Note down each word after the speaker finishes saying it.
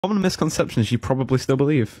Common misconceptions you probably still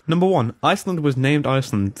believe. Number 1. Iceland was named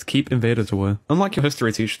Iceland to keep invaders away. Unlike your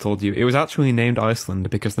history teacher told you, it was actually named Iceland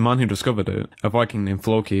because the man who discovered it, a Viking named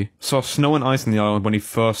Floki, saw snow and ice in the island when he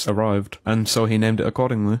first arrived, and so he named it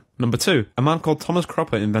accordingly. Number 2. A man called Thomas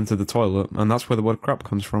Cropper invented the toilet, and that's where the word crap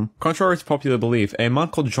comes from. Contrary to popular belief, a man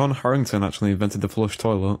called John Harrington actually invented the flush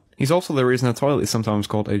toilet. He's also the reason a toilet is sometimes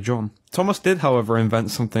called a John. Thomas did, however,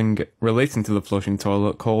 invent something relating to the flushing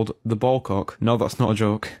toilet called the ballcock. No, that's not a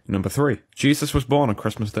joke. Number 3. Jesus was born on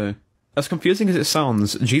Christmas Day. As confusing as it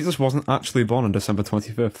sounds, Jesus wasn't actually born on December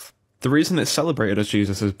 25th. The reason it's celebrated as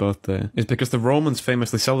Jesus' birthday is because the Romans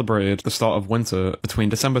famously celebrated the start of winter between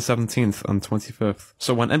December 17th and 25th.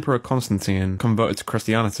 So when Emperor Constantine converted to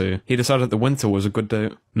Christianity, he decided that winter was a good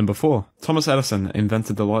date. Number 4. Thomas Edison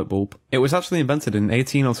invented the light bulb. It was actually invented in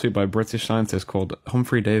 1802 by a British scientist called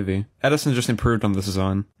Humphrey Davy. Edison just improved on the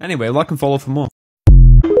design. Anyway, like and follow for more.